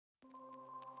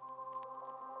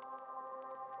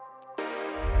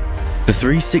The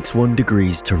 361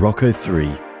 Degrees Taroko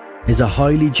 3 is a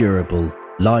highly durable,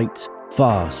 light,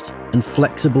 fast, and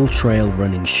flexible trail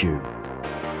running shoe.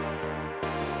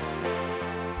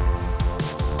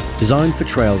 Designed for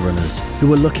trail runners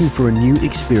who are looking for a new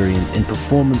experience in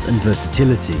performance and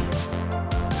versatility,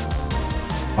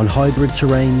 on hybrid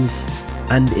terrains,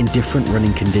 and in different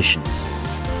running conditions.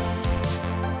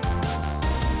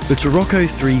 The Taroko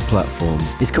 3 platform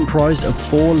is comprised of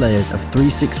 4 layers of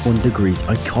 361 Degrees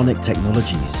iconic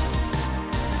technologies,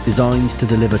 designed to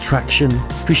deliver traction,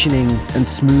 cushioning, and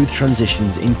smooth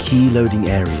transitions in key loading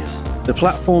areas. The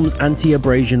platform's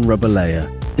anti-abrasion rubber layer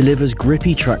delivers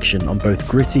grippy traction on both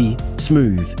gritty,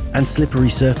 smooth, and slippery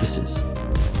surfaces.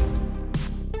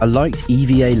 A light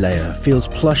EVA layer feels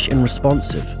plush and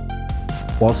responsive,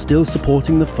 while still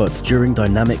supporting the foot during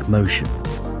dynamic motion.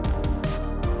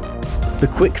 The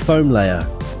quick foam layer,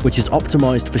 which is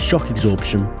optimized for shock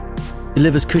absorption,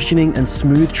 delivers cushioning and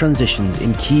smooth transitions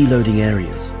in key loading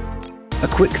areas. A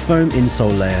quick foam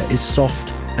insole layer is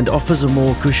soft and offers a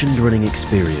more cushioned running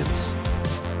experience.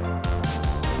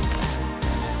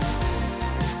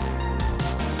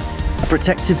 A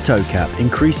protective toe cap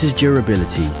increases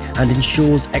durability and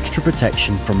ensures extra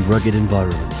protection from rugged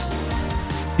environments.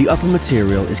 The upper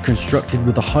material is constructed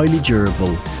with a highly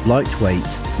durable, lightweight,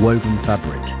 woven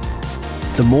fabric.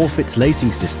 The Morphit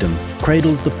lacing system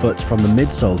cradles the foot from the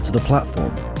midsole to the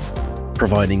platform,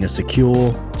 providing a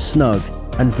secure, snug,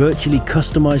 and virtually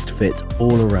customized fit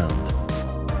all around.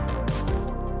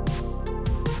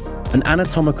 An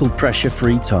anatomical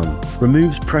pressure-free tongue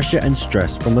removes pressure and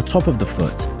stress from the top of the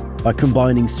foot by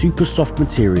combining super soft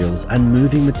materials and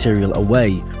moving material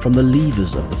away from the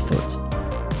levers of the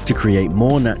foot to create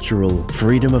more natural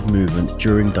freedom of movement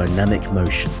during dynamic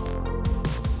motion.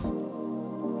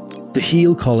 The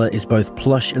heel collar is both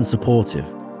plush and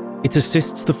supportive. It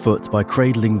assists the foot by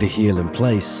cradling the heel in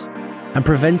place and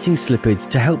preventing slippage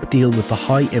to help deal with the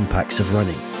high impacts of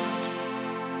running.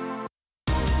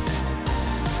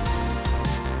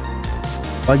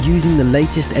 By using the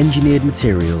latest engineered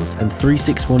materials and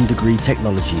 361 degree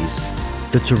technologies,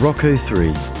 the Taroko 3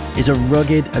 is a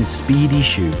rugged and speedy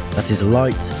shoe that is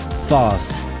light,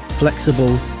 fast,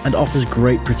 flexible, and offers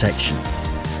great protection,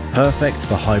 perfect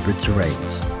for hybrid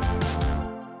terrains.